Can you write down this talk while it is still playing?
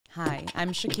Hi,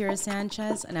 I'm Shakira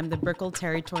Sanchez, and I'm the Brickell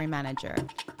Territory Manager.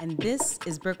 And this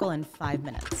is Brickell in 5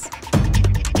 minutes.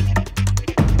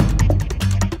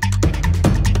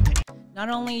 Not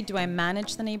only do I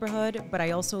manage the neighborhood, but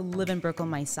I also live in Brickell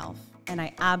myself, and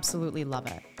I absolutely love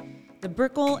it. The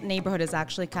Brickell neighborhood is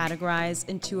actually categorized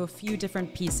into a few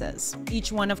different pieces.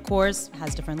 Each one, of course,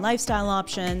 has different lifestyle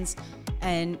options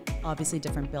and obviously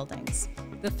different buildings.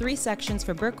 The 3 sections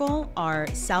for Brickell are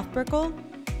South Brickell,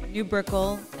 New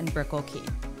Brickell, and Brickell Key.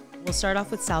 We'll start off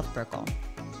with South Brickell.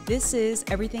 This is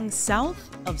everything south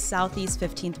of Southeast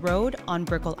 15th Road on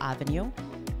Brickell Avenue,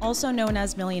 also known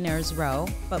as Millionaires Row,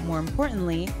 but more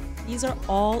importantly, these are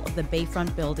all of the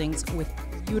bayfront buildings with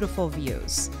beautiful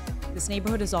views. This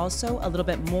neighborhood is also a little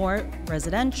bit more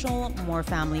residential, more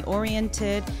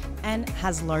family-oriented, and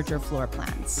has larger floor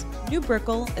plans. New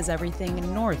Brickell is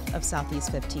everything north of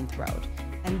Southeast 15th Road.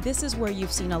 And this is where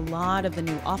you've seen a lot of the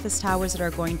new office towers that are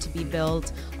going to be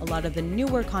built, a lot of the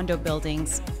newer condo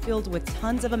buildings filled with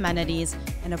tons of amenities,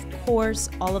 and of course,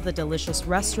 all of the delicious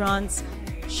restaurants,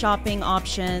 shopping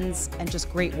options, and just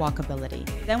great walkability.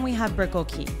 Then we have Brickell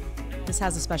Key. This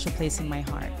has a special place in my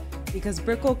heart because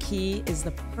Brickell Key is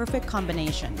the perfect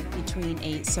combination between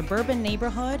a suburban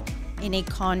neighborhood and a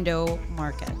condo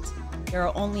market. There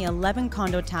are only 11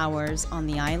 condo towers on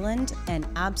the island, and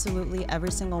absolutely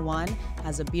every single one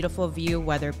has a beautiful view,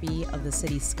 whether it be of the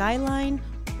city skyline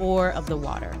or of the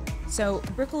water. So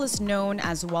Brickell is known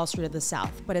as Wall Street of the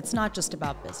South, but it's not just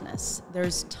about business.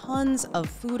 There's tons of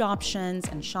food options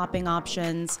and shopping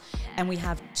options, and we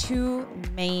have 2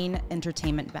 main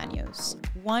entertainment venues.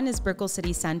 One is Brickell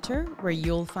City Center, where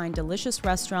you'll find delicious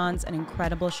restaurants and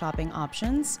incredible shopping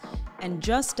options. And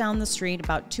just down the street,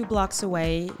 about 2 blocks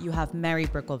away, you have Merry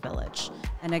Brickell Village.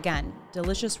 And again,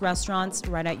 delicious restaurants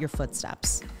right at your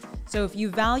footsteps. So if you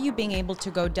value being able to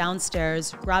go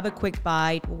downstairs, grab a quick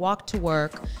bite, walk to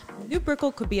work, New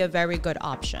Brickell could be a very good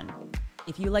option.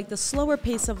 If you like the slower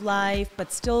pace of life,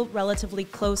 but still relatively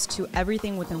close to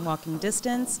everything within walking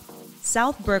distance,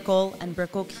 South Brickell and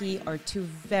Brickell Key are 2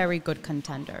 very good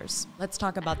contenders. Let's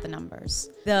talk about the numbers.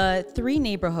 The 3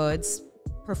 neighborhoods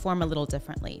perform a little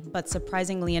differently, but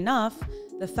surprisingly enough,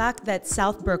 the fact that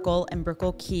South Brickell and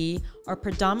Brickell Key are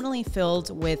predominantly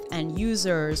filled with end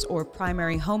users or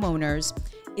primary homeowners,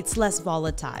 it's less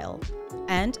volatile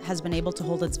and has been able to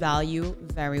hold its value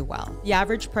very well. The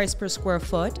average price per square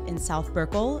foot in South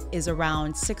Brickell is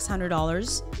around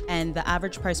 $600, and the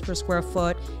average price per square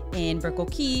foot in Brickell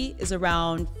Key is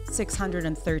around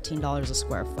 $613 a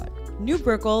square foot. New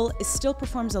Brickell still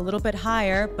performs a little bit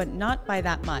higher, but not by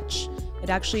that much. It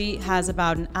actually has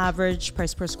about an average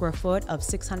price per square foot of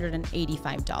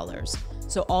 $685.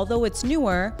 So although it's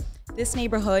newer, this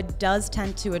neighborhood does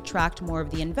tend to attract more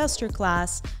of the investor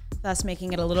class, thus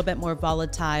making it a little bit more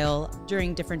volatile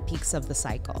during different peaks of the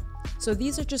cycle. So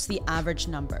these are just the average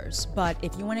numbers, but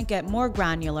if you want to get more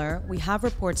granular, we have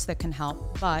reports that can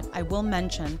help, but I will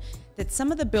mention that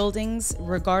some of the buildings,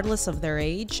 regardless of their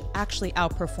age, actually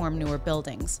outperform newer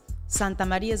buildings. Santa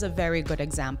Maria is a very good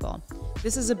example.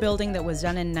 This is a building that was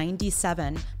done in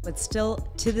 '97, but still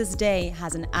to this day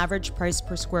has an average price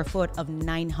per square foot of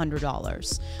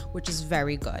 $900, which is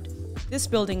very good. This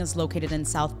building is located in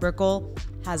South Brickell,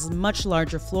 has much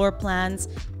larger floor plans,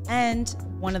 and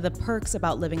one of the perks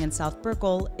about living in South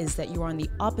Brickell is that you are on the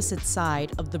opposite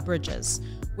side of the bridges,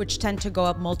 which tend to go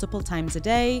up multiple times a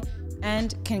day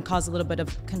and can cause a little bit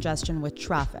of congestion with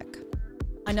traffic.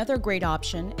 Another great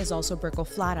option is also Brickell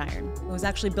Flatiron. It was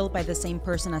actually built by the same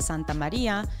person as Santa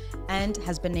Maria and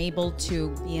has been able to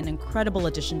be an incredible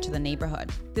addition to the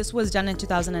neighborhood. This was done in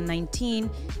 2019,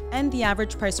 and the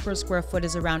average price per square foot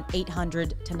is around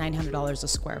 $800 to $900 a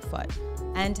square foot,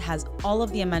 and has all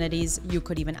of the amenities you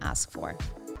could even ask for.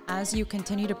 As you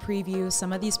continue to preview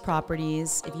some of these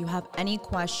properties, if you have any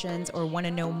questions or want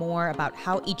to know more about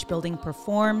how each building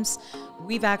performs,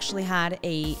 we've actually had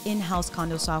an in-house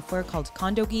condo software called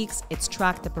Condo Geeks. It's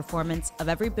tracked the performance of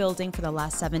every building for the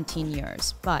last 17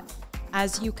 years. But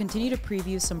as you continue to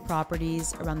preview some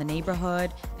properties around the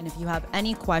neighborhood, and if you have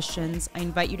any questions, I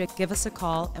invite you to give us a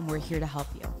call and we're here to help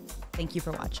you. Thank you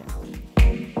for watching.